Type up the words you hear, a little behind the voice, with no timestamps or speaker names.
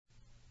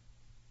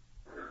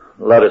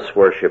Let us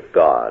worship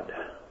God.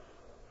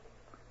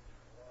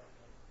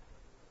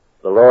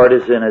 The Lord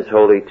is in his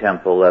holy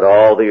temple. Let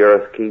all the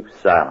earth keep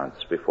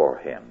silence before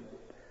him.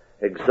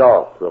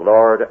 Exalt the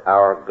Lord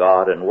our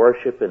God and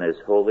worship in his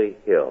holy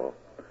hill.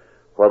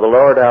 For the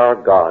Lord our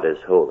God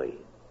is holy.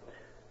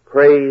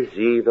 Praise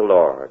ye the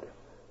Lord.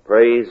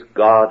 Praise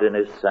God in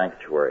his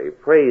sanctuary.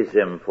 Praise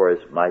him for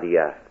his mighty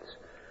acts.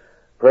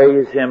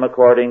 Praise him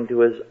according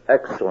to his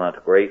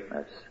excellent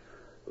greatness.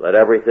 Let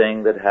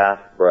everything that hath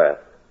breath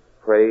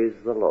praise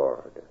the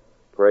Lord.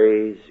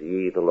 Praise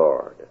ye the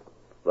Lord.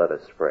 Let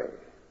us pray.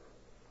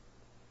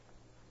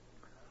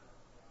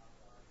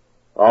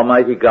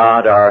 Almighty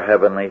God, our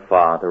heavenly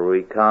Father,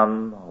 we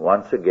come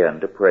once again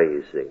to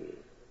praise thee.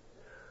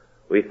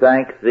 We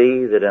thank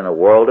thee that in a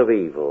world of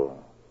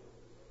evil,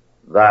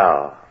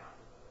 thou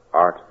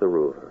art the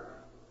ruler,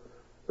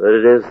 that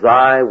it is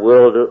thy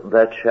will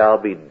that shall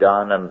be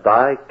done, and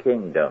thy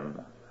kingdom,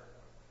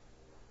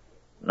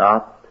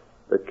 not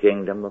the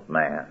kingdom of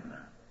man,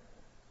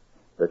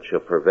 that shall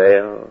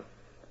prevail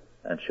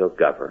and shall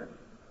govern.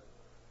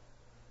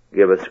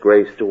 Give us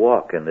grace to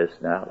walk in this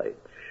knowledge.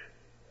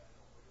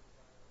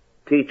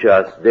 Teach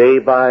us day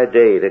by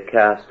day to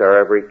cast our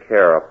every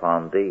care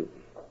upon thee.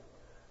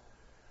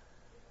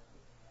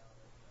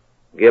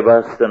 Give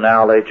us the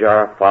knowledge,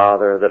 our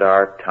Father, that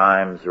our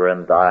times are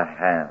in thy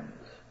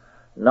hands,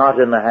 not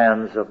in the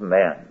hands of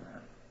men.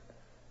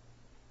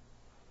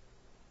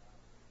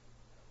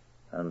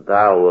 And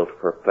thou wilt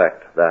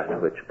perfect that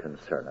which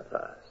concerneth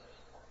us.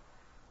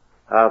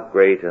 How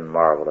great and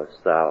marvelous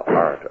thou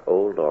art,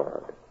 O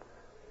Lord.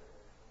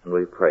 And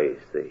we praise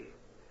thee.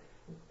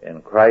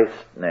 In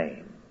Christ's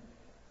name,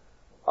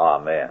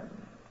 amen.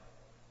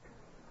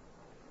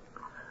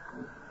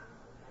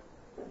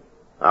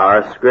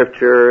 Our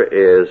scripture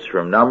is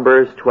from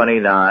Numbers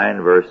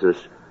 29, verses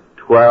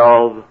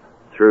 12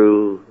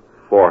 through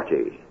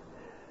 40.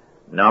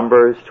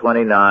 Numbers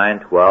 29,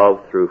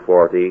 12 through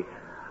 40.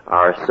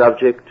 Our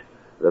subject,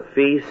 the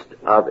Feast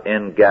of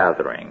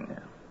Ingathering.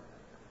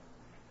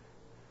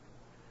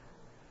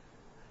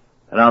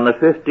 And on the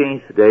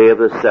 15th day of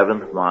the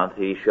 7th month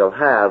he shall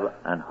have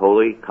an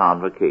holy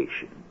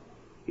convocation.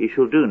 He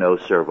shall do no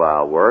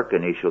servile work,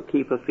 and he shall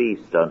keep a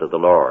feast unto the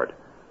Lord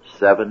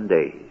 7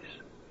 days.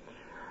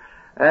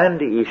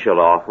 And he shall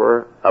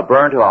offer a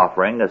burnt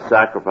offering, a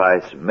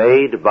sacrifice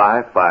made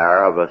by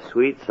fire of a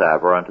sweet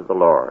savour unto the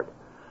Lord.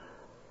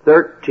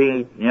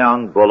 13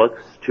 young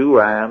bullocks, 2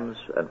 rams,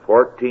 and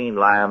 14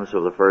 lambs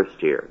of the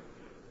first year.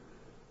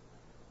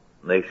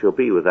 They shall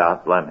be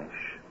without blemish.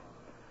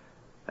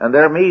 And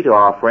their meat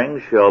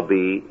offering shall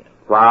be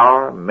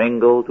flour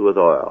mingled with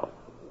oil.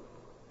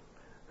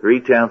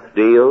 3/10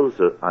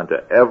 deals unto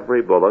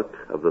every bullock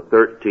of the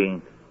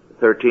 13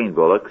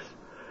 bullocks,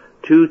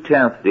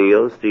 2/10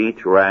 deals to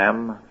each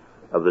ram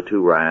of the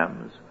 2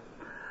 rams,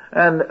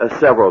 and a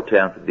several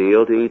tenth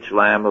deal to each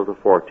lamb of the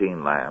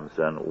 14 lambs,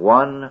 and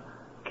 1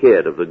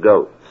 kid of the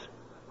goats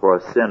for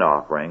a sin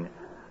offering,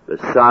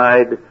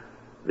 beside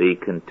the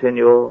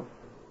continual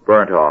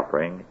burnt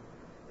offering,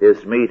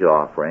 his meat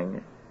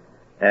offering,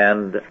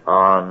 and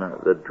on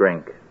the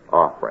drink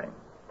offering.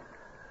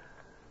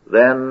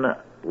 Then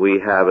we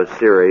have a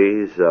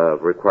series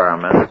of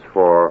requirements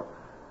for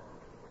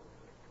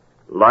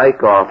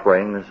like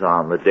offerings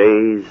on the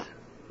days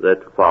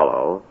that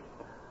follow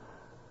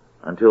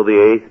until the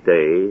 8th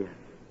day,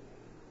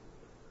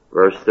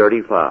 verse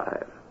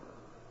 35.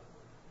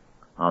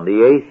 On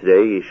the 8th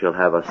day ye shall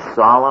have a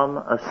solemn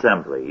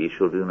assembly. Ye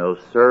shall do no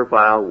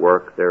servile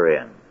work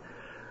therein.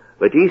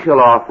 But ye shall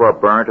offer a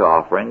burnt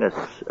offering,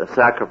 a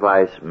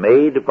sacrifice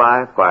made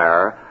by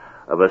fire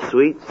of a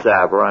sweet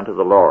savour unto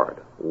the Lord.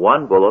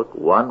 1 bullock,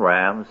 1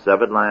 ram,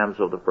 7 lambs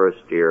of the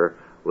first year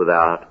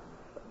without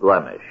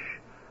blemish.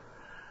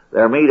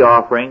 Their meat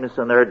offerings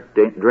and their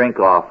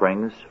drink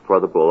offerings for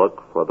the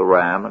bullock, for the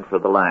ram, and for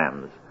the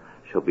lambs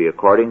shall be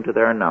according to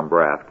their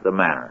number after the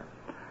manner.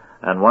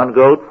 And 1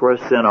 goat for a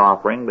sin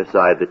offering,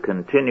 beside the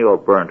continual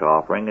burnt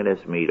offering, and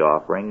his meat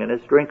offering, and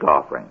his drink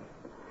offering.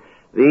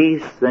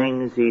 These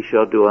things ye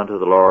shall do unto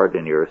the Lord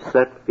in your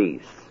set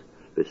feasts,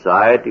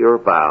 beside your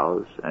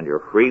vows and your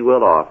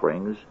freewill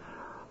offerings,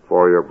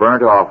 for your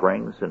burnt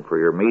offerings, and for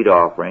your meat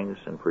offerings,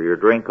 and for your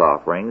drink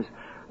offerings,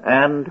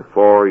 and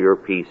for your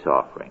peace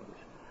offerings.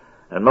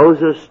 And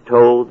Moses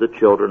told the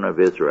children of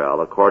Israel,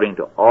 according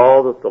to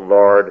all that the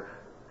Lord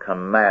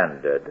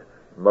commanded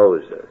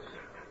Moses.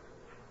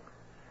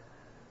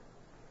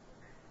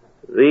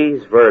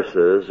 These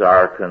verses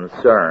are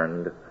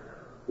concerned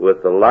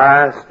with the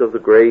last of the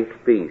great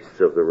feasts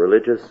of the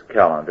religious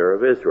calendar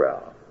of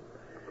Israel.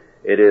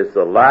 It is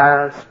the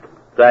last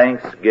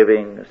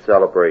Thanksgiving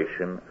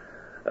celebration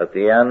at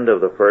the end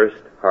of the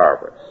first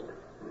harvest,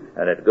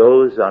 and it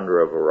goes under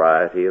a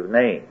variety of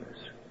names.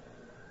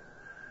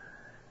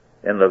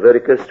 In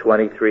Leviticus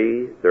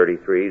 23,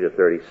 33 to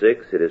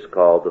 36, it is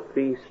called the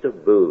Feast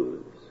of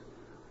Booths,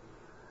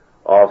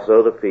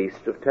 also the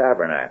Feast of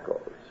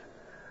Tabernacles.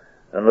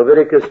 In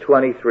Leviticus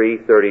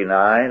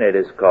 23:39, it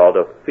is called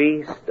a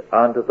feast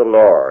unto the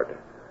Lord,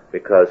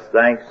 because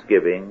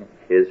Thanksgiving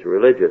is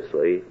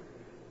religiously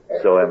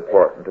so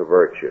important to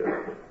virtue.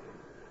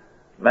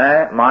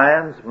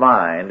 Man's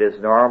mind is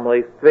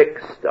normally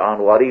fixed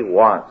on what he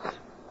wants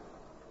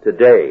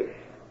today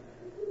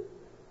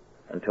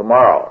and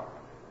tomorrow,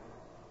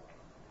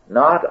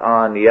 not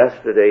on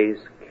yesterday's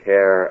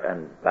care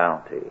and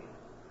bounty,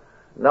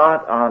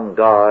 not on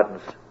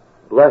God's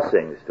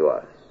blessings to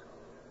us.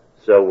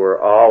 So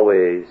we're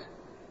always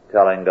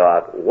telling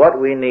God what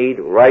we need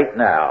right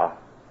now,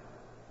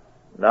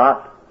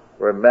 not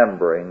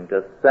remembering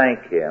to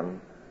thank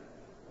Him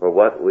for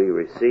what we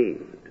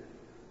received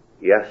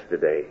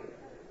yesterday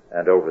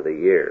and over the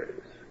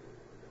years.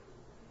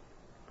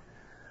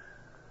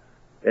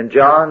 In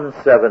John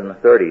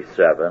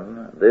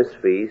 7:37, this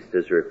feast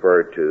is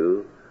referred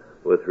to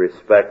with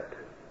respect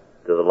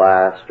to the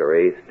last or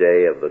eighth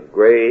day of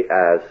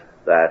as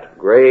that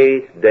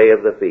great day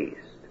of the feast.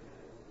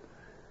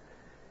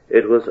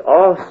 It was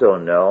also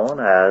known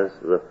as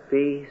the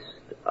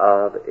Feast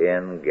of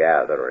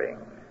Ingathering.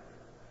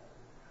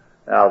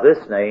 Now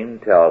this name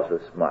tells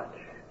us much.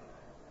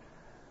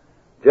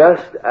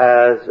 Just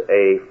as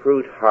a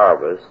fruit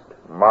harvest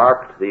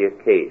marked the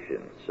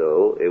occasion,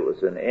 so it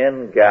was an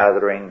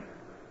ingathering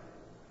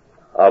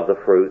of the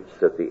fruits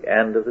at the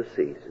end of the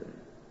season.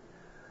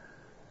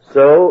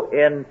 So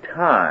in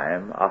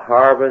time, a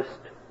harvest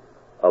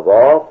of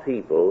all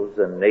peoples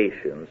and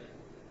nations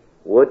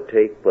would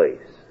take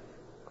place,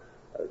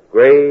 a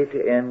great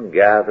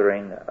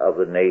ingathering of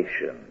the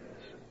nations.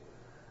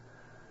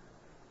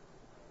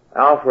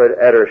 Alfred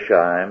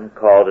Edersheim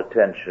called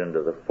attention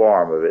to the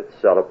form of its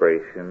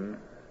celebration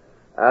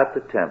at the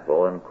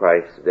temple in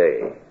Christ's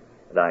day,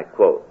 and I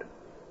quote,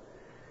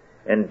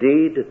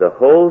 "Indeed, the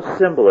whole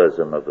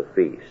symbolism of the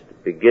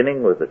feast,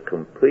 beginning with the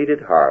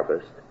completed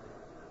harvest,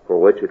 for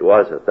which it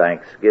was a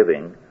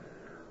thanksgiving,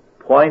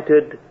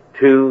 pointed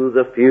to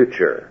the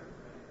future.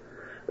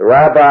 The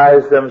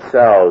rabbis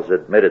themselves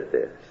admitted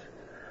this.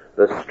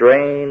 The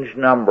strange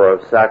number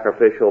of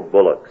sacrificial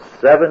bullocks,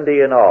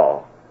 70 in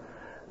all,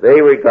 they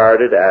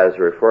regarded as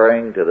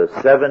referring to the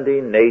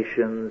 70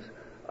 nations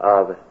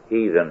of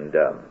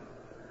heathendom.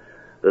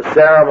 The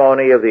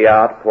ceremony of the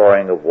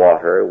outpouring of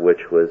water,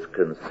 which was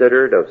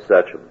considered of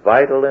such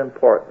vital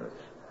importance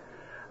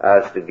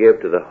as to give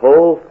to the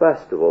whole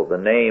festival the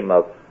name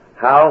of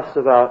House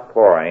of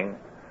Outpouring,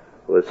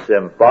 was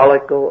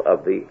symbolical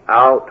of the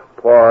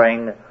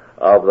outpouring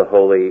of the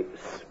Holy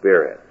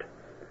Spirit.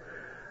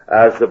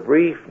 As the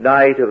brief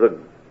night of the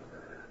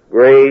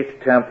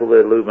great temple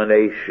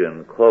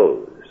illumination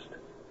closed,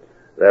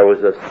 there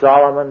was a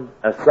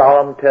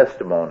solemn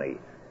testimony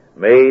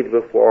made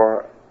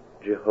before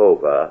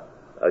Jehovah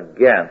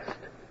against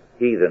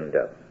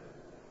heathendom.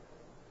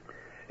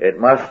 It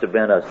must have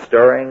been a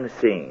stirring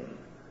scene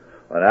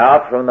when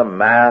out from the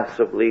mass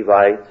of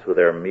Levites with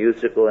their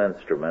musical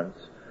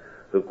instruments,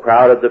 who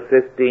crowded the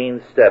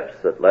 15 steps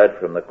that led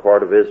from the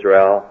court of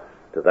Israel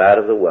to that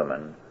of the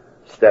women,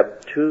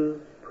 stepped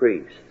 2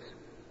 priests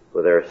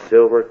with their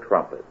silver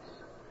trumpets.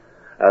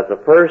 At the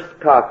first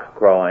cock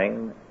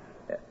crowing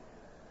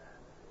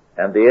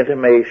and the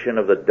intimation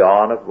of the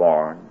dawn of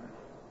morn,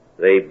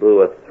 they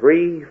blew a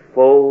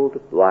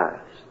 3-fold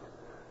blast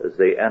as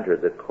they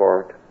entered the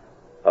court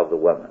of the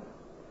women.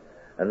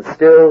 And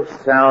still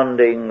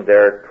sounding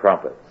their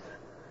trumpets,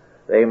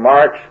 they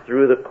marched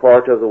through the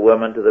court of the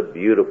women to the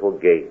beautiful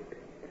gate.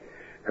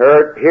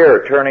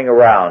 Here, turning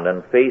around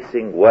and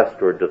facing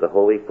westward to the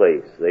holy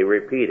place, they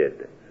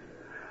repeated,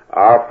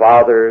 "Our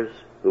fathers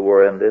who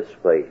were in this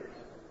place."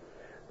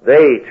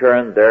 They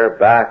turned their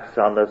backs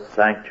on the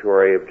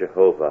sanctuary of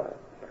Jehovah,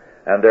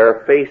 and their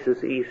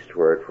faces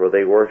eastward, for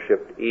they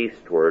worshipped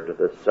eastward to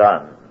the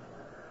sun.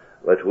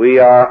 But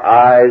our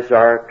eyes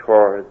are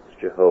towards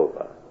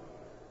Jehovah.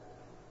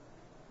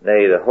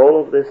 Nay, the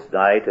whole of this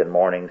night and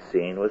morning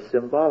scene was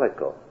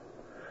symbolical.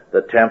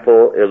 The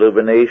temple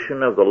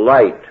illumination of the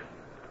light,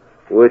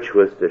 which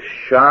was to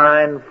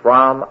shine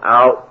from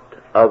out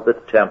of the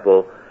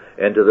temple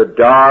into the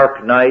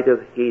dark night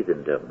of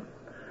heathendom.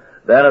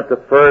 Then at the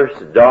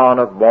first dawn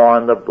of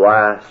morn, the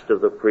blast of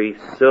the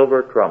priest's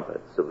silver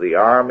trumpets of the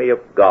army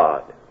of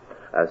God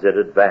as it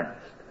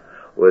advanced,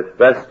 with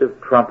festive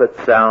trumpet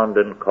sound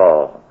and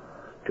call,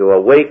 to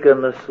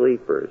awaken the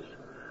sleepers,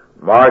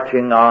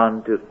 marching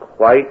on to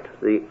quite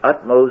the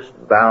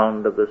utmost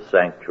bound of the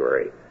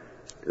sanctuary,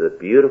 to the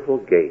beautiful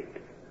gate,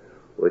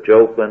 which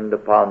opened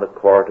upon the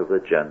court of the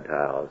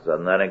Gentiles,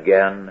 and then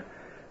again,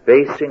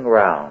 facing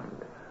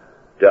round,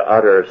 to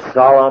utter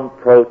solemn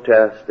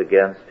protest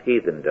against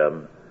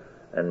heathendom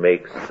and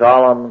make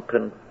solemn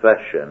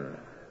confession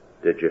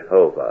to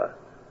Jehovah.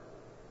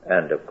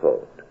 End of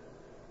quote.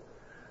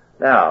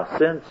 Now,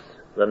 since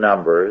the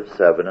numbers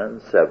 7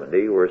 and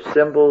 70 were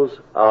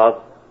symbols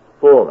of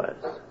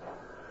fullness,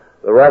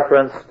 the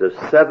reference to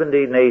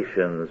 70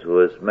 nations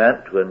was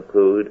meant to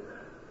include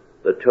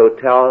the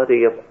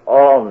totality of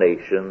all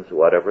nations,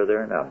 whatever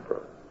their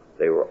number.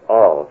 They were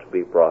all to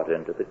be brought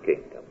into the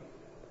kingdom.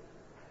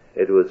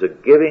 It was a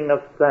giving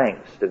of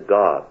thanks to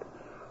God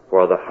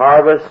for the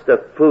harvest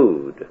of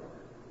food,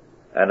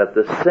 and at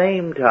the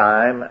same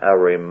time a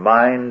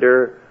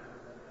reminder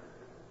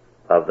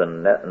of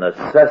the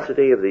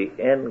necessity of the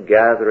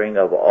ingathering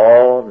of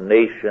all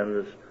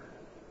nations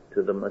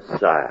to the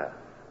Messiah,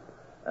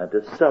 and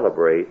to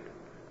celebrate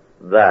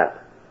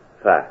that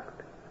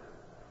fact.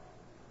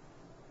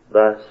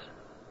 Thus,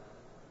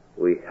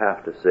 we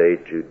have to say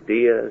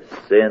Judea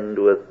sinned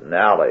with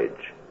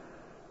knowledge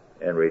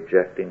in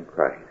rejecting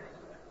Christ,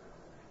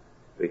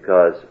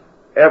 because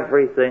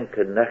everything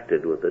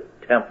connected with the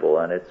temple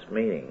and its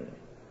meaning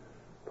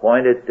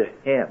pointed to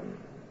Him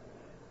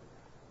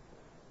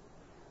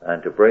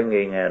and to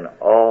bringing in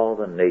all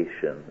the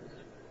nations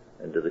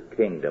into the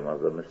kingdom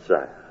of the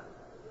Messiah.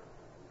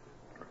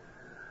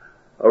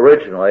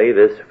 Originally,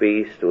 this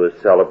feast was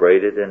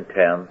celebrated in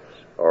tents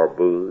or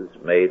booths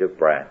made of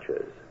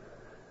branches.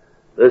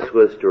 This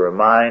was to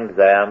remind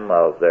them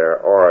of their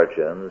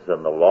origins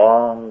and the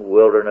long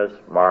wilderness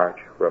march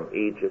from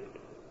Egypt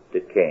to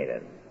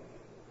Canaan.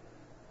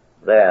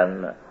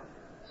 Then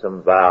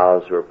some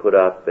boughs were put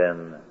up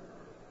in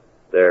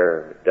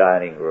their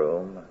dining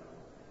room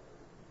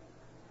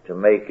to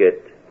make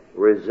it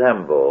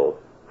resemble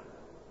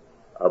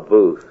a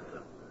booth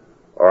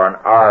or an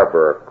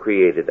arbor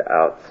created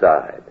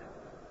outside.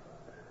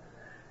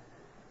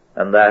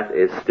 And that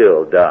is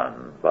still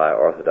done by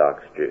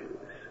Orthodox Jews.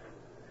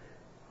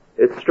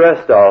 It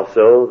stressed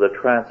also the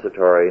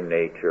transitory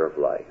nature of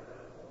life.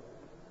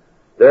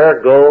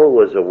 Their goal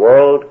was a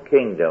world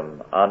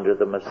kingdom under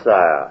the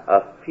Messiah,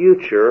 a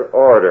future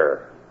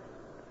order.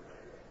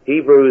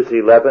 Hebrews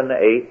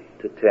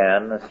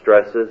 11:8-10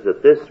 stresses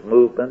that this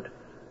movement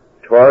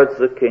towards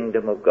the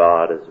kingdom of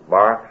God has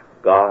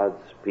marked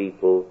God's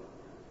people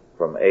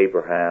from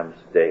Abraham's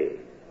day.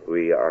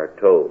 We are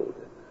told,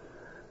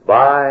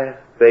 by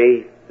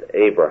faith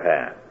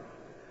Abraham,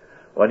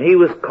 when he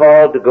was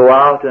called to go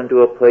out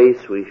into a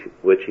place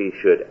which he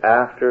should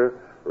after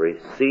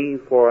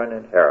receive for an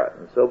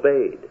inheritance,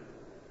 obeyed.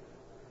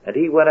 And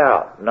he went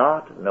out,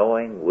 not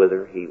knowing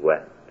whither he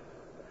went.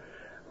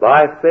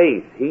 By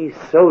faith he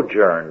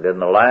sojourned in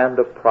the land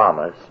of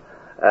promise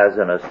as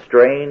in a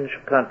strange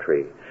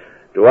country,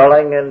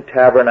 dwelling in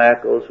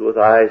tabernacles with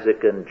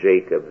Isaac and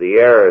Jacob, the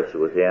heirs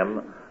with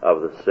him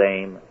of the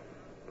same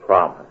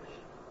promise.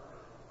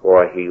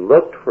 For he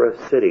looked for a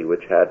city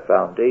which had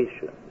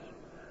foundations,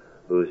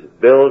 whose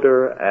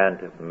builder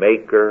and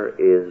maker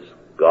is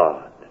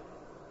God.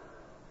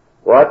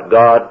 What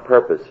God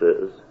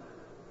purposes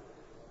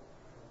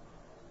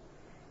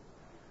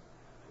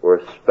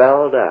were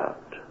spelled out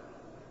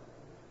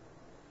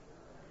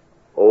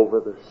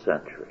over the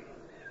centuries,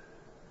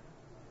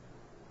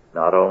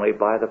 not only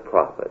by the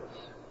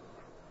prophets,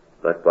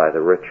 but by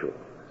the rituals.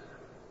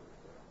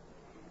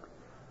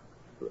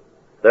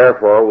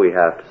 Therefore, we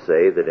have to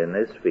say that in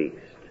this feast,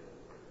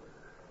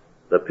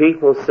 the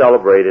people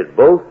celebrated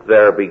both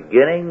their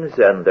beginnings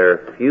and their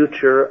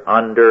future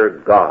under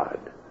God.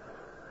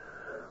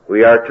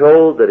 We are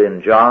told that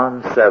in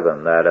John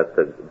 7 that at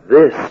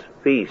this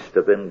Feast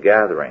of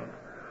Ingathering,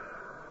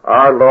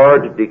 our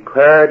Lord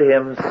declared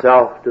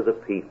Himself to the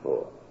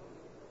people.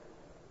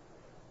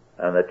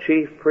 And the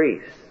chief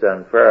priests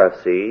and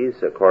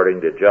Pharisees,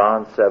 according to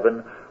John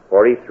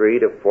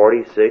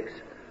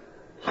 7:43-46,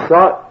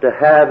 sought to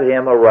have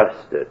Him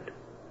arrested.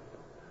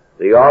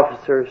 The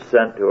officers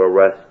sent to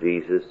arrest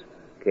Jesus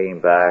came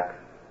back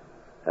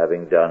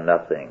having done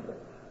nothing.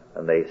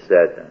 And they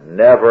said,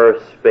 "Never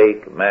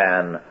spake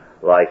man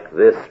like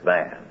this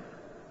man."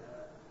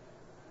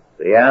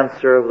 The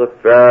answer of the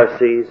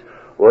Pharisees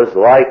was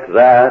like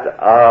that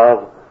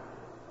of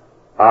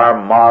our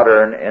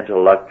modern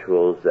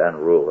intellectuals and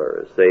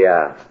rulers. They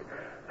asked,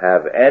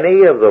 "Have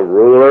any of the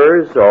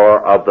rulers or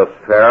of the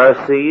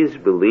Pharisees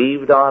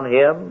believed on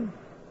Him?"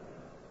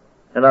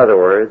 In other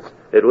words,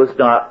 it was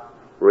not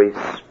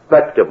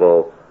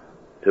respectable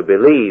to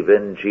believe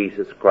in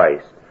Jesus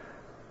Christ,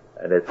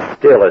 and it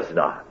still is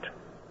not.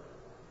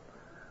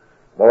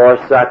 More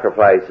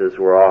sacrifices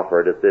were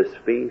offered at this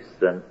feast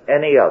than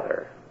any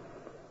other.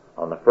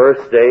 On the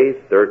first day,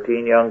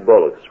 13 young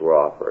bullocks were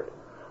offered.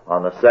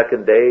 On the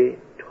second day,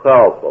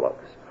 12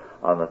 bullocks.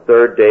 On the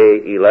third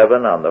day,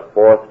 11. On the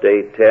fourth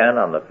day, 10.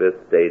 On the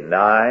fifth day,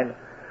 9.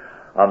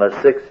 On the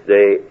sixth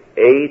day,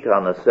 8.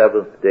 On the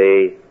seventh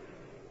day,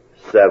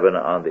 7.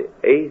 On the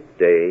eighth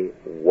day,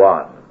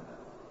 1.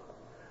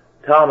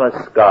 Thomas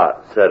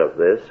Scott said of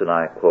this, and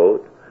I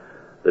quote,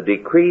 "The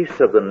decrease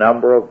of the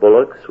number of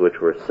bullocks which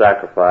were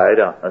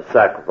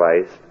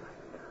sacrificed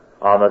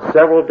on the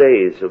several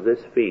days of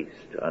this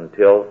feast,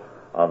 until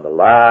on the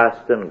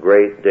last and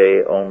great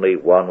day only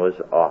one was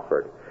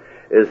offered,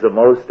 is the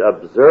most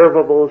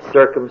observable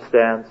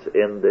circumstance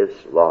in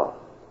this law.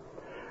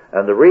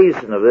 And the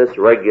reason of this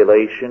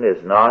regulation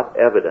is not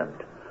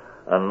evident,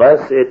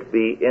 unless it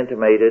be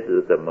intimated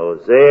that the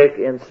Mosaic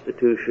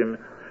institution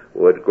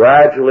would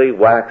gradually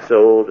wax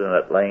old and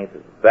at length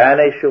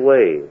vanish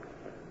away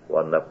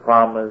when the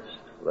promised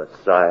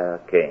Messiah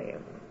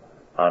came."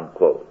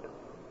 Unquote.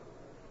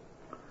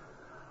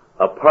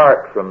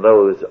 Apart from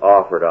those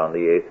offered on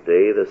the eighth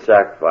day, the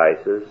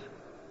sacrifices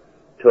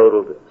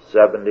totaled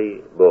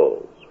 70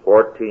 bulls,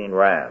 14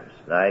 rams,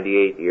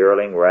 98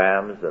 yearling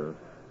rams, and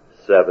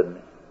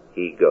 7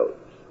 he-goats.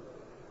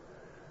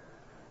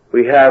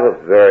 We have a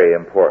very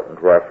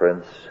important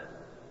reference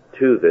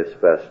to this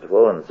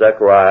festival in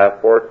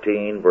Zechariah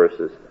 14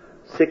 verses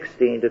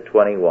 16 to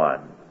 21.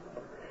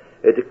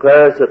 It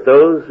declares that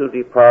those who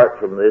depart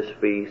from this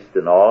feast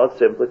and all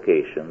its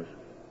implications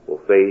will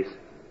face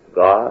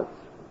God's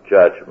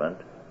judgment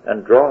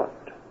and drought.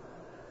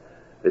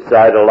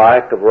 Beside a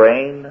lack of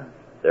rain,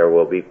 there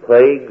will be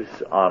plagues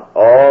on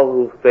all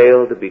who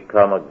fail to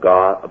become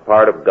a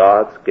part of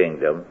God's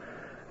kingdom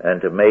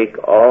and to make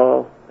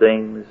all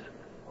things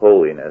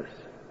holiness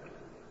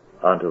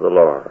unto the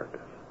Lord.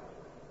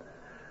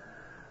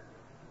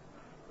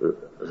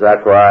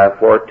 Zechariah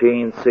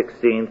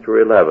 14:16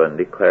 through 11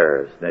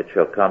 declares, "And it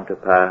shall come to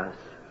pass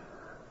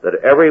that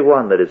every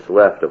one that is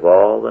left of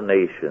all the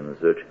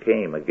nations which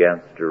came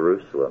against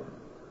Jerusalem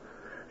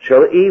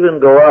shall even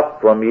go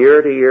up from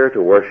year to year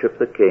to worship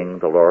the King,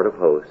 the Lord of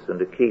hosts, and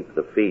to keep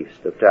the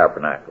Feast of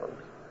Tabernacles.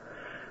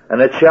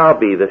 And it shall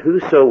be that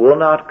whoso will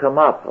not come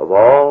up of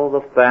all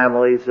the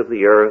families of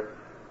the earth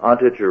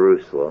unto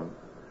Jerusalem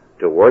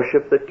to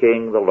worship the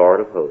King, the Lord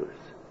of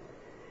hosts,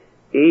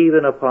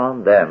 even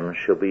upon them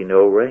shall be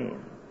no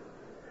rain.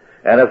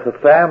 And if the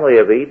family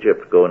of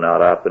Egypt go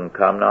not up and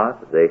come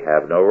not, they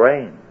have no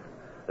rain.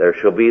 There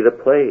shall be the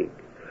plague,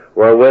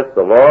 wherewith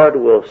the Lord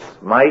will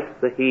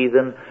smite the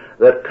heathen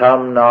that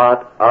come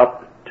not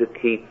up to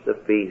keep the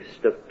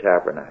Feast of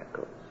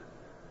Tabernacles.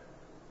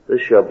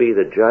 This shall be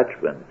the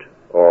judgment,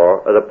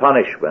 or the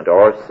punishment,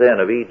 or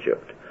sin of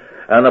Egypt,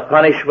 and the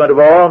punishment of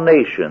all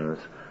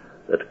nations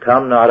that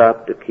come not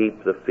up to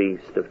keep the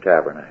Feast of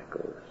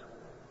Tabernacles.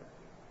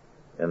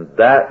 In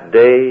that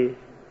day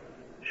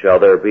shall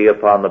there be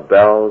upon the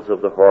bells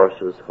of the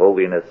horses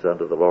holiness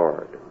unto the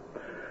Lord.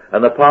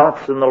 And the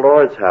pots in the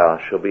Lord's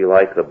house shall be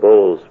like the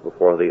bowls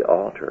before the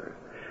altar.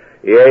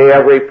 Yea,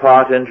 every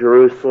pot in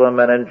Jerusalem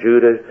and in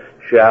Judah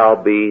shall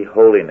be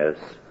holiness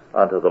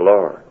unto the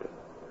Lord.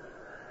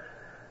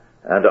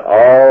 And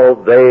all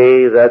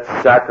they that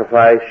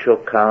sacrifice shall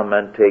come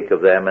and take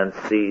of them and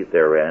seethe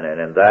therein.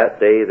 And in that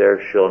day there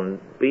shall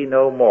be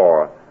no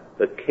more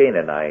the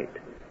Canaanite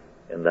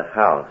in the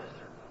house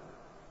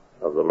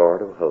of the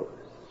Lord of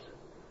hosts.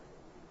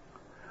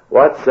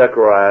 What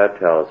Zechariah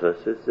tells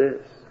us is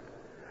this.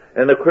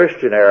 In the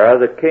Christian era,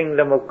 the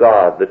kingdom of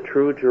God, the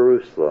true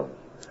Jerusalem,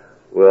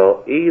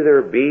 will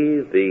either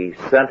be the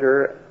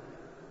center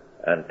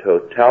and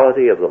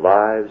totality of the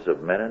lives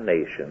of men and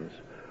nations,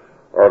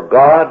 or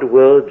God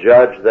will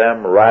judge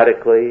them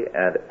radically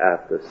and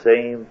at the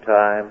same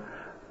time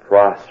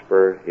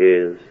prosper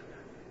His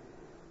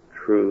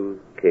true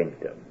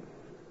kingdom.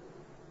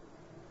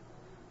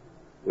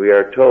 We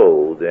are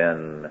told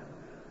in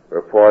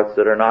reports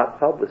that are not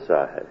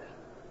publicized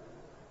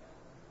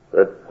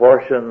that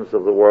portions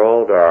of the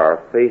world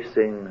are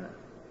facing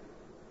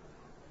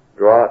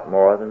drought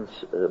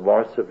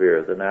more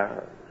severe than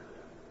ours.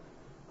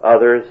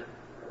 Others,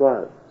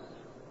 floods.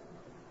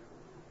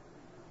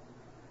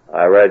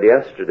 I read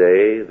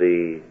yesterday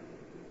the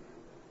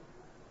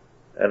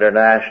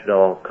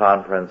International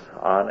Conference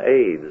on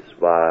AIDS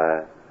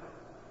by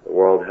the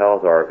World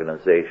Health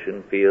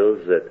Organization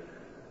feels that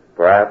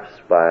perhaps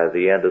by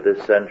the end of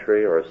this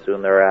century or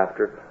soon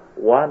thereafter,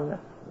 1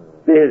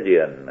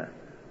 billion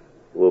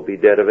will be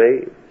dead of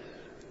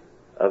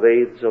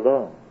AIDS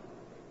alone.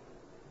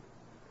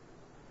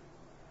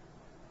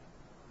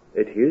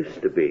 It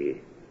used to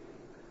be,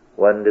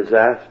 when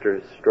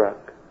disasters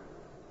struck,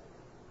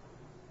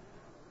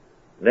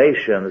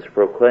 nations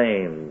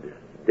proclaimed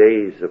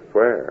days of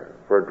prayer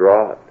for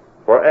drought,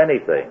 for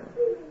anything.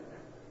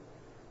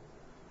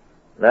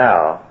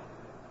 Now,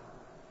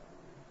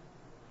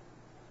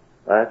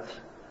 that's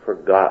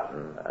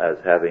forgotten as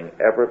having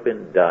ever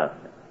been done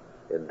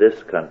in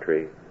this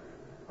country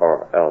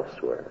or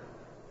elsewhere.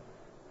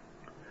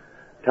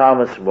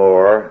 Thomas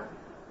More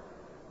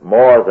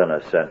than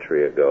a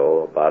century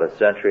ago, about a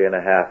century and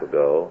a half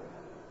ago,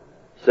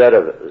 said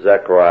of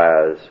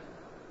Zechariah's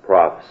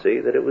prophecy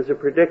that it was a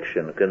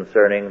prediction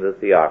concerning the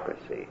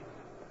theocracy.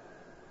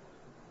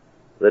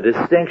 The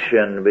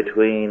distinction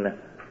between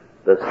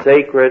the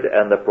sacred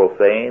and the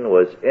profane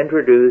was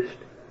introduced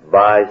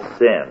by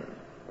sin.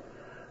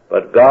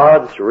 But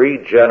God's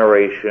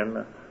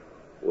regeneration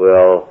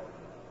will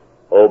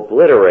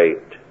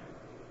obliterate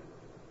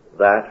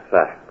that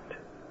fact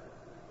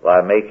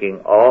by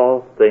making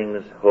all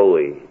things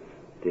holy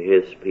to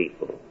His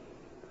people.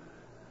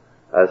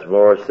 As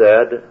Moore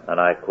said,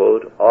 and I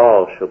quote,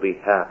 "All shall be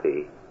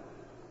happy,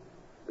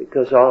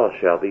 because all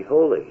shall be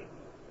holy.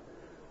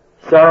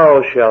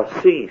 Sorrow shall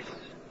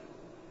cease,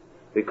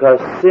 because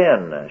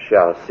sin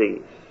shall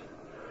cease.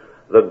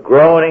 The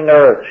groaning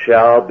earth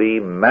shall be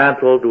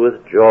mantled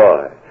with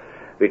joy,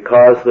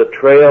 because the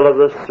trail of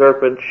the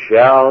serpent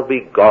shall be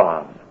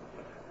gone,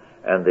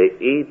 and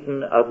the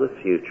Eden of the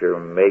future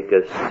make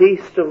us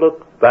cease to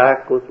look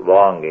back with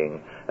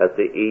longing at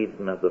the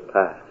Eden of the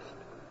past.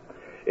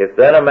 If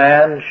then a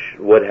man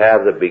would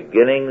have the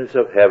beginnings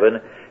of heaven,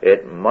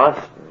 it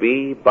must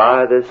be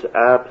by this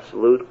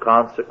absolute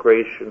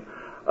consecration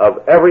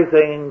of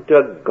everything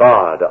to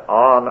God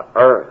on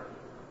earth.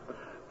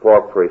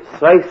 For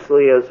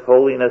precisely as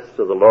holiness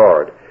to the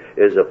Lord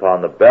is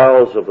upon the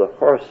bells of the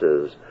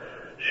horses,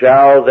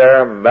 shall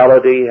their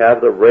melody have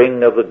the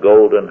ring of the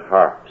golden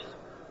harps.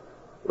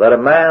 Let a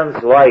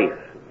man's life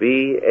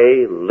be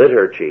a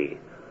liturgy,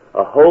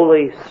 a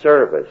holy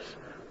service,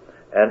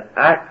 an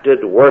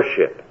acted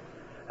worship,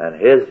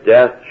 and his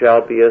death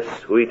shall be a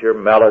sweeter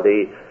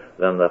melody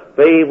than the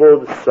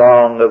fabled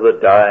song of the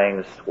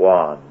dying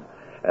swan,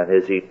 and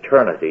his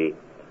eternity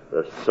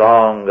the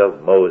song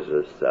of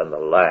Moses and the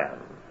Lamb."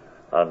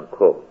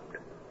 Unquote.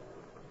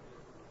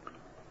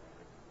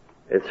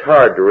 It's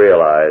hard to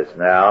realize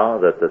now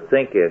that the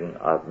thinking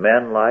of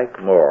men like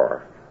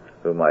Moore,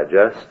 whom I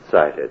just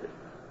cited,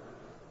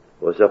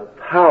 was a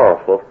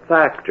powerful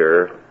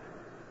factor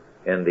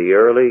in the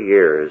early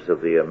years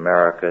of the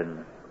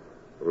American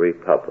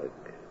Republic.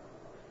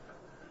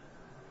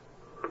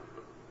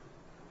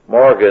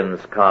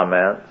 Morgan's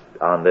comment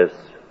on this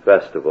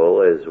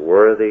festival is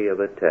worthy of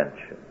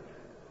attention.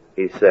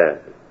 He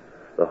said,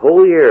 "The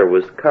whole year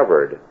was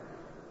covered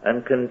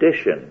and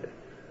conditioned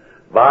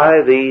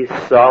by these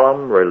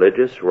solemn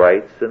religious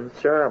rites and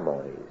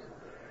ceremonies.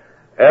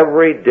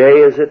 Every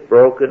day as it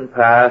broke and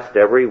passed,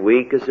 every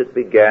week as it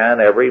began,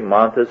 every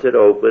month as it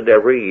opened,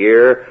 every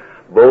year,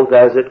 both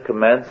as it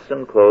commenced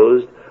and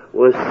closed,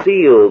 was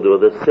sealed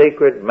with the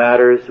sacred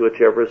matters which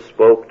ever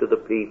spoke to the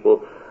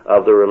people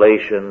of the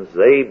relations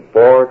they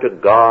bore to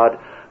God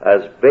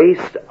as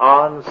based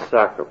on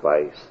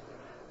sacrifice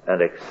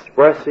and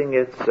expressing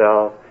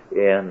itself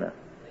in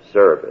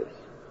service."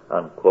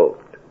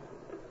 Unquote.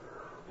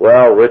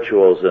 Well,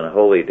 rituals and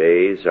holy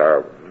days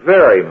are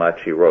very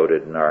much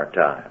eroded in our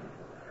time.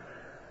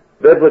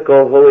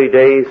 Biblical holy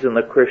days in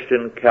the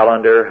Christian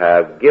calendar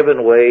have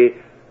given way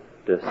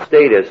to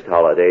statist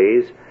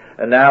holidays,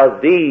 and now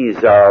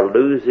these are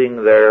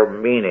losing their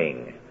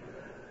meaning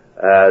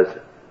as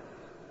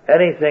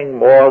anything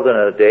more than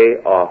a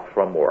day off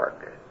from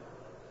work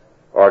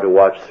or to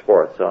watch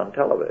sports on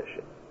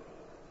television.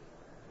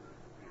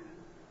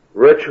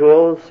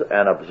 Rituals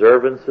and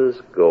observances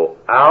go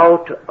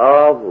out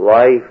of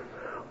life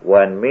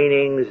when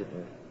meaning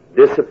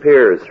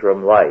disappears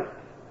from life.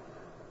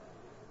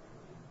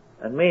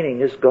 And meaning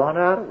has gone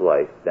out of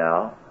life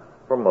now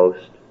for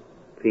most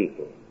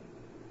people.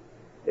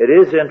 It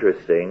is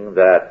interesting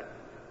that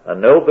a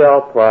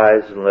Nobel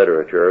Prize in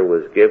Literature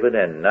was given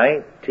in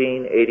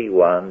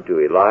 1981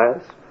 to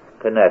Elias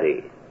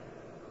Canetti,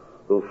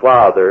 who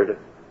fathered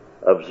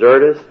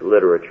absurdist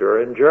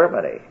literature in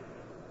Germany,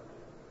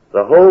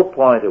 the whole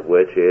point of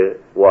which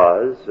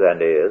was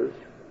and is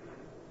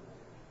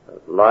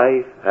that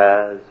life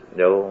has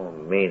no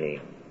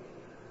meaning,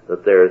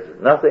 that there's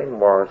nothing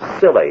more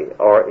silly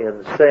or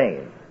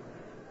insane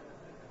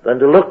than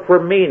to look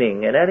for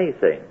meaning in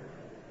anything,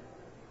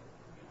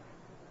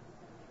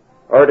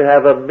 or to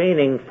have a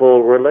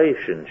meaningful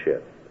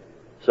relationship,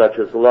 such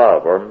as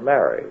love or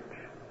marriage.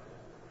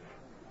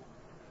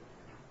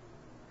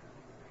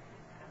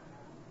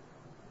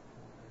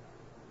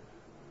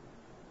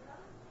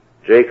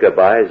 Jacob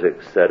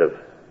Isaacs said of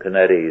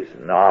Canetti's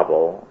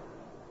novel,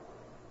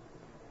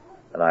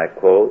 and I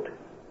quote,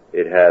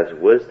 "It has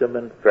wisdom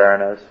and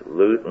fairness,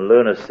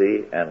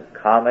 lunacy and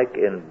comic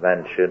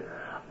invention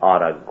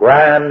on a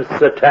grand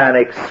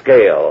satanic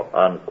scale,"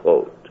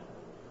 unquote.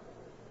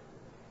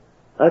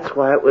 That's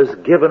why it was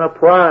given a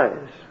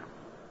prize.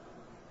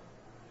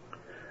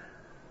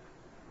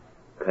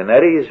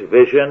 Canetti's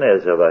vision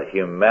is of a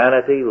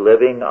humanity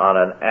living on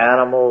an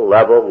animal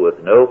level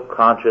with no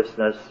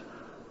consciousness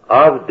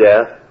of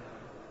death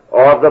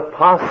or the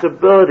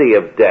possibility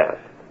of death.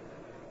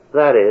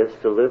 That is,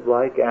 to live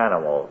like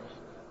animals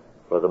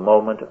for the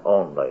moment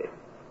only.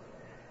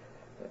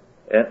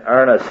 In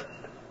Ernest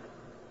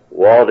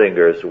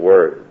Waldinger's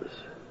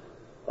words,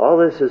 all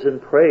this is in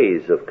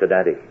praise of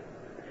Canetti.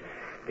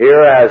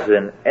 Here, as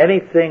in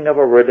anything of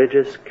a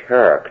religious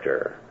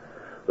character,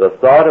 the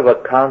thought of a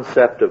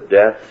concept of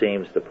death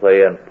seems to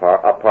play a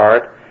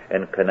part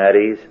in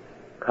Canetti's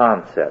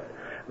concept.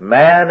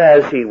 Man,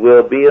 as he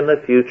will be in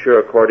the future,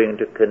 according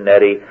to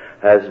Canetti,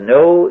 has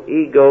no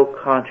ego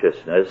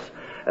consciousness,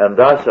 and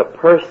thus a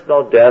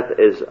personal death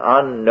is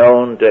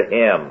unknown to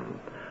him,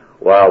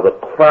 while the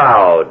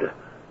crowd,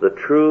 the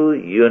true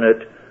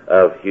unit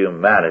of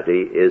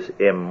humanity, is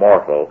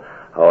immortal,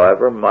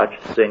 however much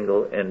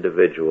single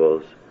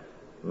individuals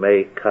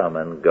may come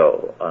and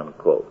go,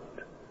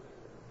 unquote.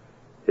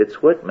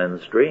 It's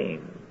Whitman's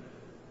dream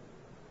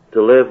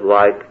to live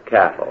like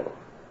cattle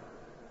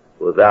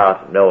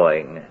without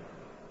knowing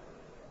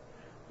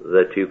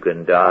that you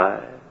can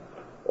die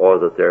or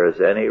that there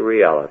is any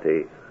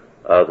reality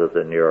other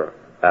than your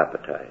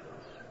appetites.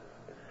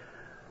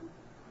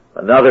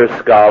 Another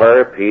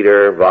scholar,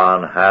 Peter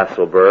von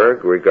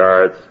Hasselberg,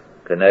 regards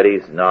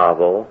Canetti's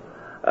novel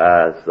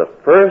as the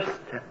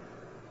first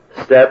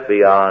step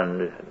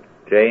beyond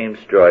James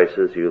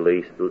Joyce's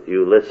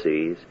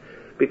Ulysses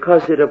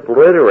because it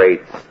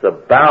obliterates the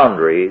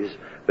boundaries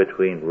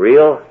between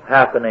real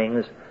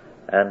happenings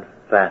and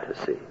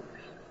fantasies.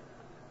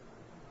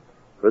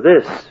 For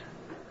this,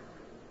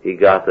 he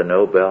got the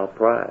Nobel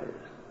Prize.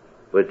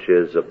 which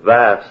is a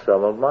vast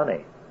sum of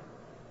money.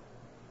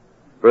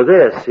 For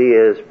this he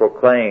is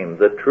proclaimed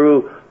the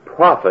true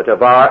prophet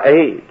of our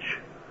age.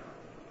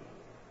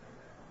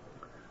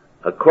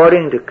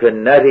 According to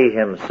Canetti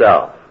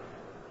himself,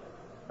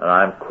 and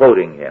I'm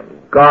quoting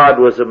him, God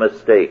was a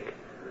mistake,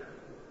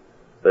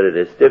 but it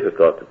is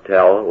difficult to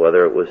tell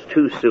whether it was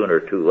too soon or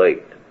too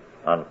late,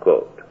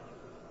 unquote.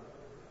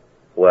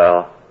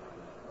 Well,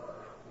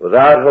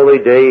 without holy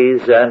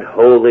days and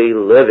holy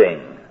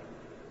living,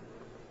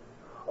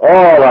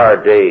 all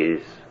our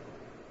days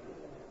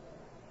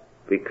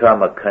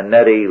become a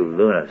Canetti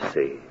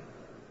lunacy.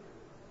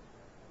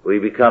 We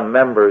become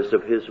members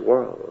of his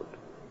world,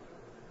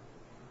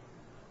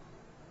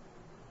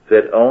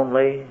 fit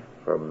only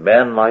for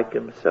men like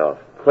himself,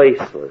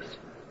 placeless,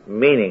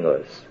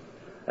 meaningless,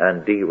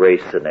 and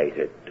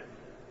deracinated.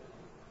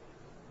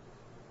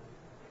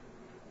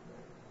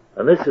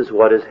 And this is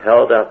what is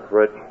held up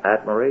for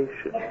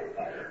admiration.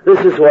 This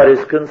is what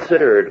is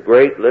considered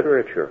great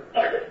literature.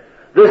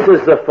 This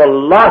is the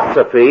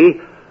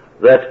philosophy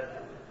that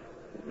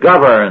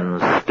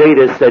governs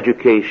status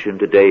education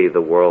today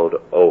the world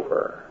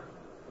over.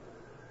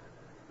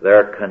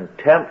 Their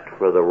contempt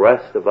for the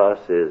rest of us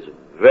is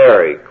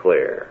very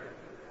clear.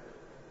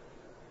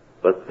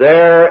 But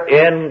their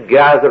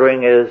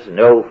ingathering is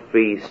no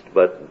feast,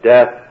 but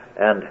death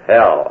and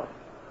hell.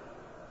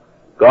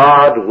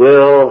 God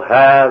will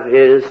have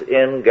his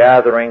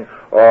ingathering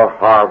or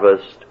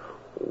harvest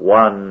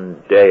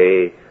one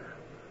day,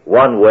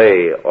 one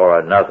way or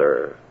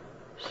another,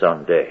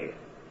 someday.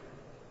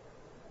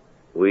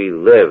 We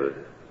live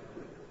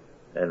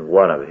in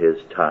one of his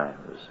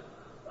times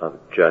of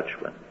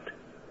judgment.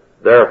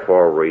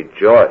 Therefore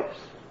rejoice.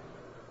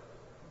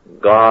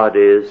 God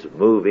is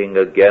moving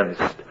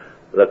against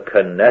the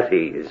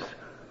Canettis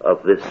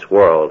of this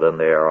world, and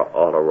they are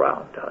all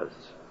around us.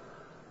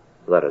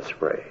 Let us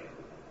pray.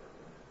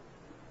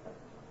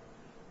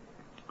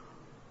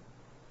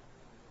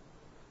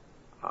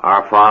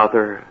 Our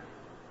Father,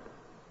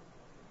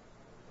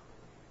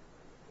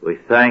 we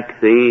thank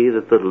Thee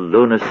that the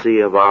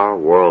lunacy of our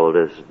world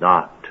is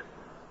not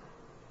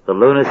the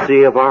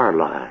lunacy of our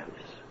lives.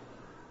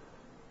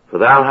 For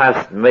Thou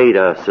hast made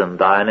us in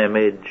Thine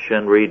image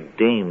and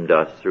redeemed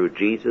us through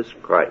Jesus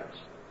Christ,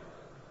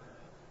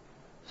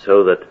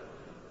 so that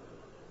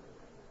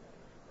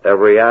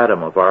every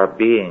atom of our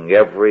being,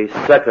 every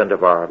second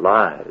of our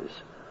lives,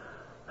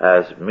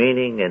 has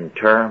meaning in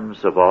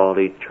terms of all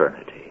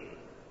eternity.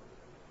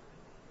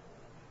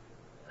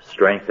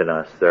 Strengthen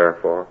us,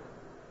 therefore,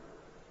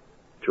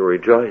 to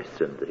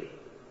rejoice in Thee,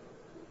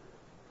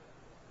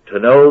 to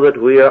know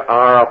that we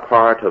are a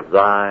part of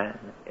Thine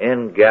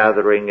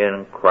ingathering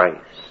in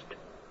Christ,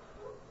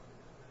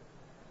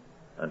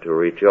 and to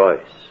rejoice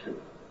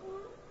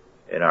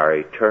in our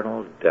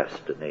eternal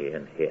destiny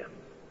in Him.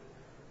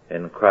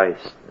 In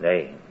Christ's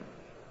name,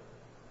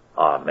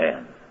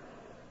 Amen.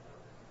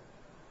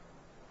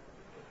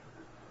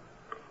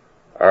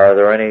 Are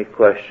there any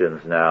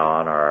questions now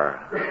on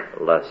our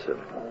lesson?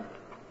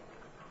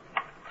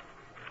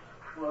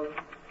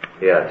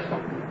 Yes.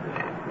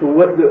 Well,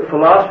 what the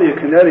philosophy of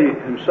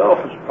Canetti himself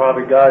is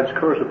probably God's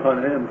curse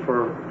upon him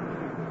for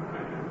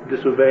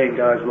disobeying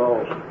God's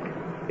laws.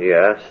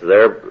 Yes,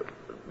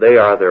 they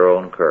are their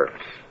own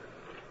curse.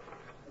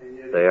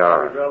 They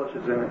are.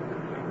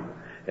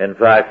 In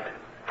fact,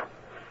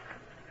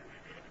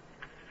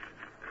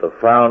 the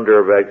founder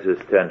of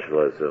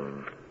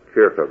existentialism,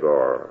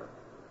 Kierkegaard,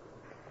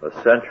 a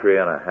century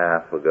and a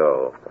half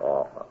ago,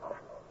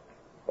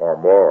 or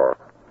more,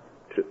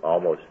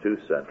 almost 2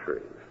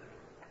 centuries,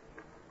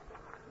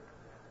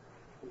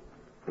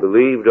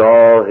 believed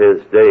all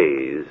his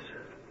days,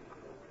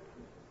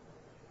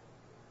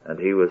 and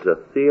he was a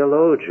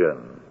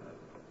theologian,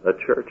 a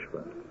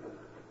churchman,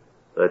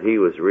 that he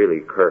was really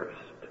cursed,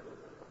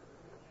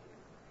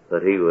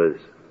 that he was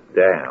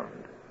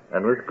damned,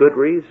 and with good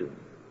reason.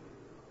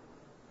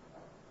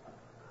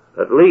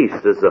 At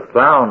least as a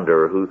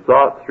founder who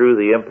thought through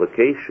the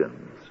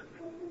implications,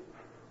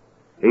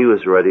 he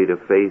was ready to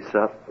face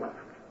up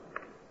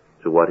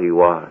to what he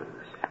was.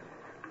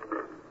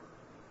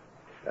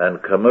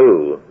 And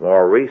Camus,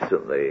 more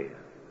recently,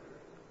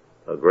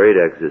 a great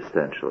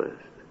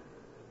existentialist,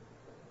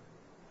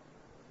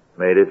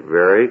 made it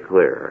very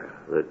clear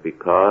that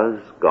because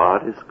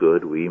God is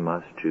good, we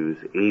must choose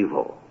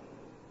evil.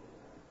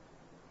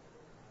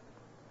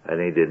 And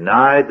he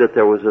denied that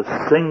there was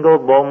a single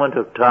moment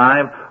of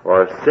time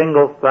or a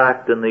single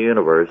fact in the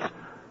universe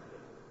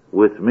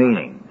with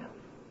meaning.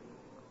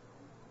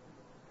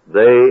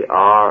 They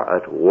are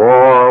at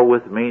war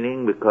with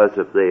meaning, because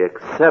if they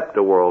accept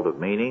a world of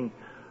meaning,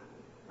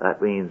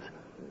 that means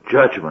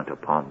judgment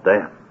upon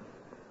them.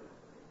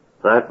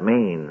 That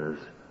means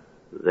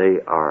they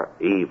are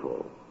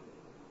evil.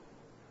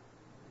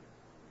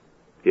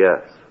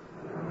 Yes.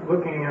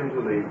 Looking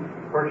into the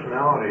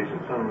personalities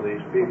of some of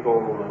these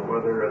people,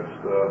 whether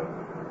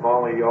it's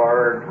Molly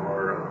Yard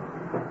or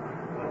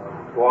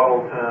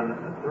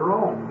Waddleton, they're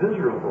all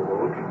miserable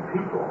looking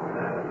people.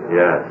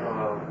 Yes.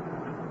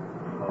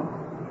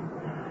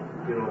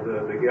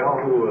 the gal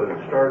who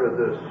started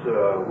this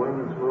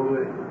women's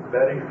movement,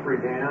 Betty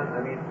Friedan,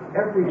 I mean,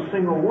 every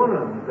single one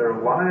of them, their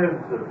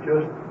lives have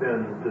just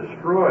been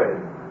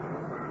destroyed.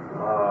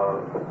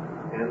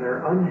 And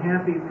they're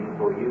unhappy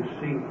people. You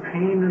see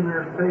pain in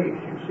their face.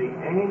 You see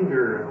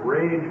anger and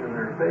rage in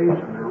their face,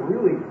 and they're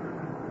really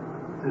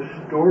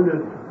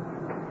distorted,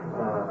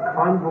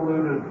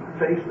 convoluted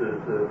faces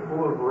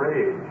full of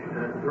rage.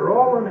 And they're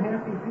all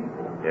unhappy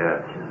people. Yes.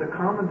 It's a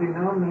common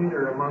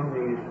denominator among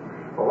these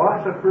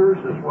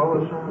philosophers as well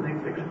as some of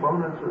these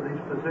exponents of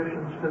these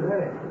positions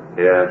today.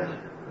 Yes.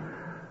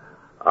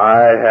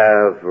 I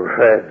have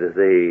read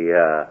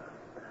the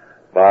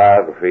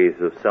biographies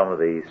of some of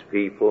these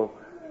people,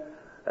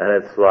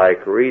 and it's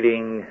like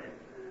reading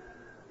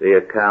the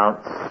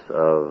accounts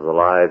of the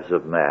lives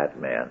of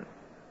madmen.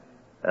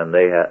 And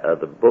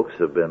the books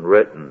have been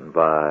written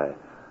by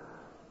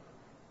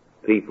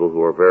people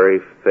who are very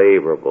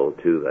favorable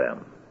to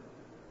them.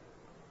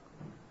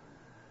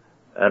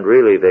 And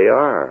really they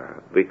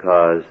are,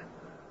 because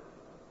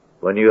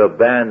when you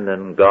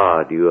abandon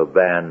God, you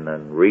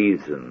abandon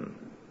reason,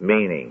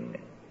 meaning,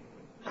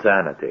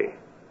 sanity.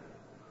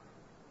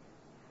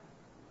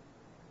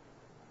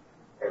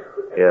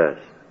 Yes.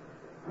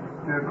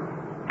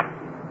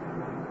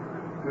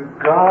 Did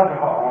God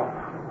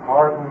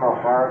harden the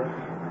hearts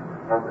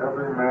of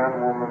every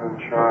man, woman, and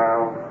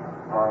child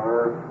on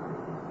earth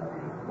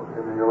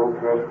in the Old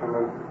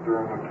Testament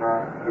during the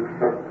time,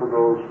 except for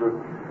those that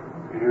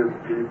His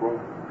people,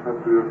 except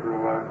the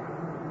Israelites?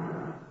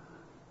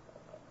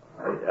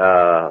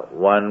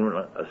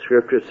 One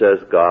scripture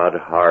says God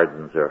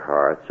hardens their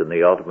hearts. In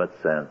the ultimate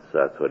sense,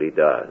 that's what He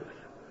does.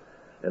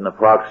 In the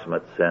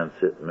proximate sense,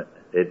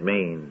 it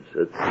means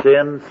that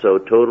sin so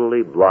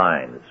totally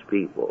blinds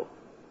people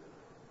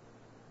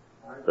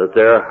that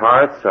their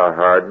hearts are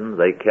hardened,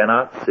 they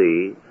cannot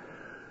see.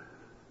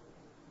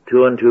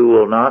 2 and 2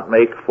 will not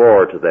make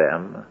 4 to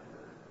them,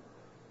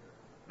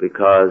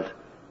 because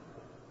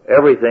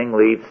everything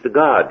leads to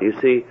God. You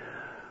see,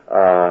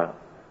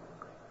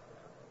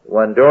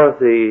 when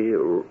Dorothy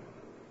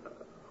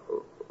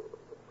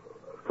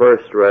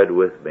first read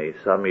with me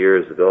some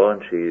years ago,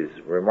 and she's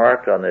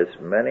remarked on this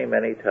many,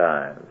 many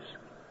times,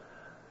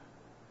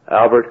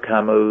 Albert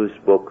Camus'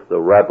 book, The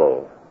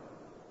Rebel,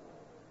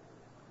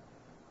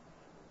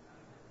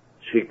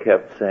 she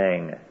kept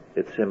saying,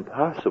 it's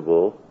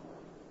impossible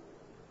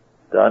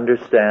to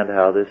understand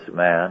how this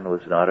man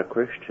was not a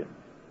Christian,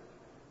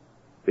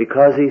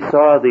 because he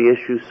saw the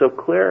issue so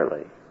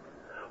clearly,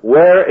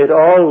 where it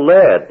all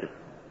led.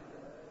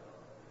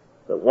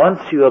 That once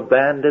you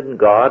abandon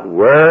God,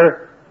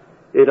 where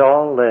it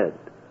all led,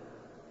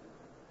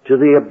 to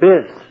the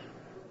abyss,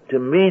 to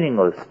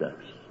meaninglessness,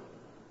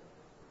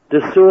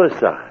 to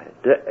suicide,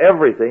 to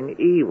everything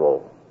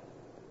evil.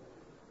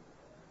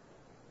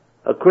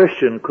 A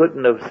Christian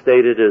couldn't have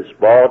stated as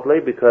baldly,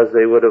 because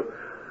they would have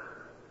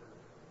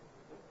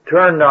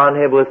turned on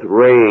him with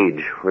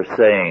rage for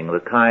saying the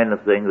kind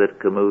of thing that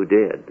Camus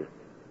did.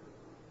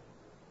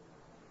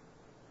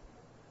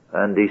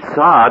 And de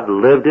Sade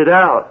lived it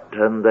out,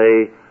 and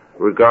they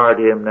regard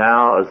him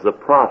now as the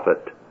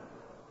prophet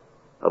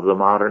of the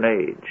modern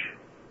age.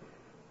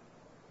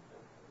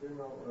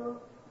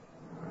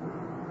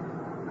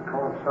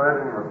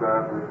 Coinciding with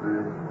that would be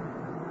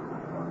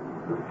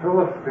the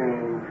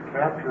Philistines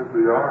captured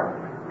the ark.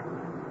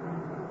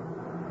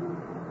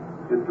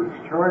 It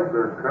destroyed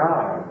their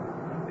God.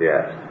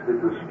 Yes. It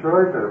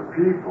destroyed their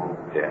people.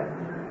 Yes.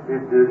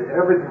 It did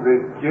everything.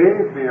 They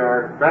gave the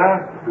ark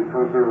back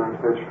because they were in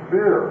such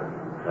fear.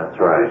 That's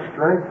of right. the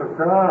strength of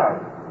God.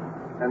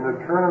 And to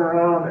turn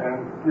around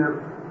and give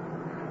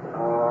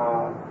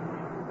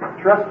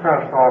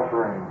trespass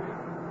offerings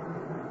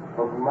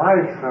of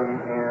mice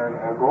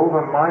and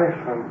golden mice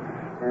and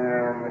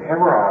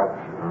emeralds,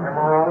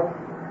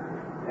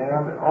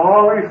 and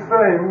all these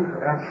things,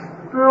 and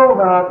still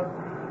not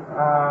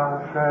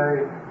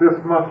say, this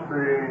must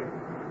be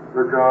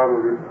the God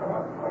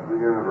of the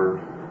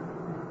universe.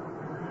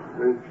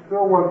 They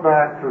still went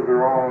back to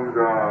their own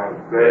God,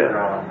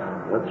 Dagon.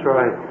 That's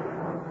right.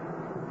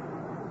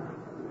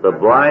 The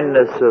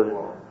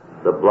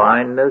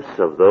blindness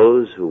of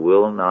those who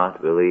will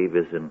not believe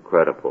is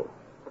incredible.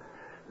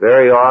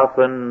 Very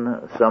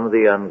often, some of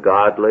the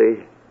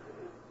ungodly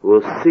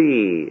will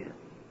see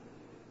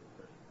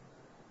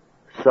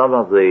some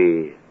of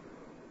the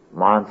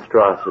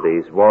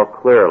monstrosities more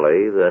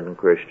clearly than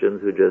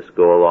Christians who just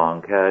go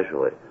along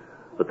casually.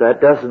 But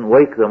that doesn't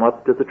wake them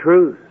up to the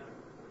truth.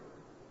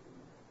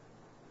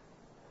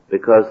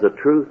 Because the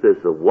truth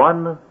is the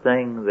one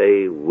thing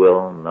they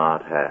will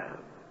not have.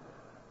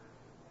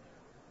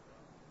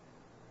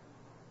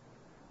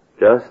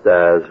 Just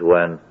as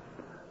when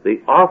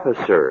the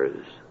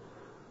officers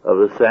of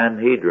the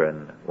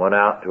Sanhedrin went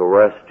out to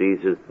arrest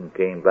Jesus and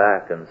came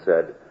back and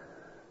said,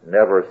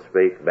 never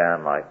spake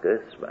man like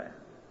this man.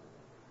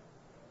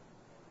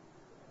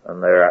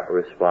 And their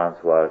response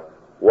was,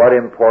 what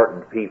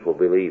important people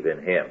believe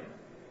in him?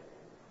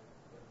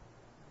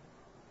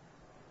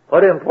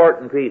 What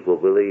important people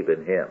believe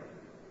in him?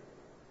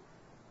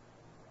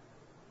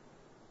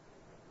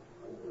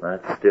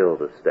 That's still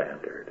the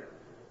standard.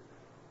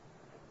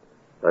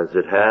 Does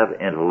it have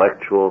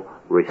intellectual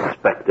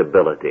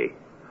respectability?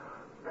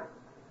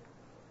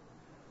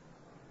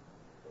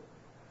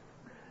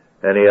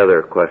 Any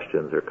other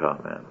questions or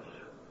comments?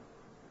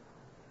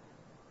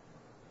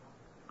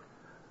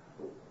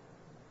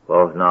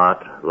 Well, if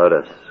not, let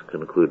us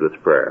conclude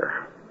with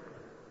prayer.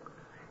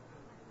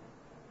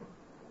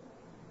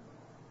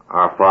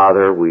 Our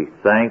Father, we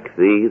thank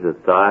Thee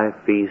that Thy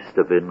Feast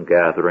of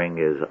Ingathering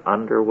is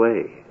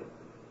underway,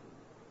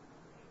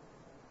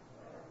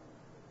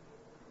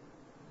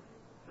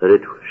 that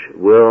it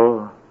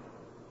will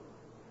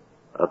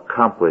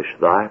accomplish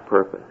Thy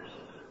purpose,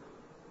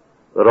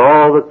 that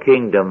all the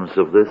kingdoms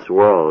of this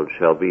world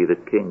shall be the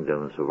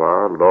kingdoms of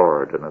our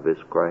Lord and of His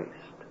Christ,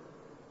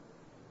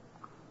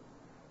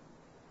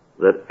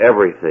 that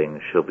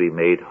everything shall be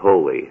made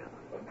holy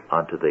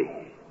unto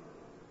Thee.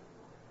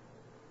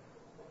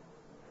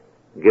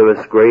 Give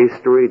us grace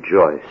to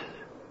rejoice,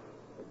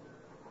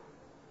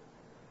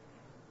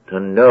 to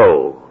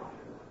know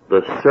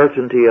the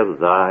certainty of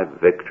Thy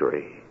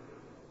victory,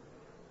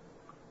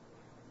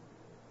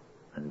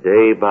 and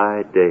day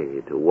by day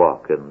to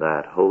walk in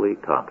that holy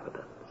confidence.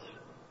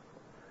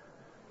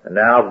 And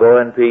now go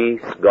in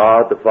peace,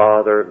 God the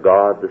Father,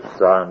 God the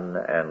Son,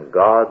 and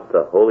God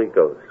the Holy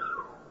Ghost.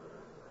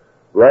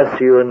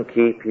 Bless you and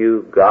keep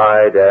you,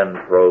 guide and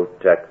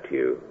protect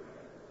you,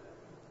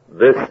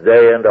 this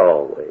day and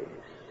always.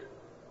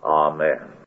 Amen.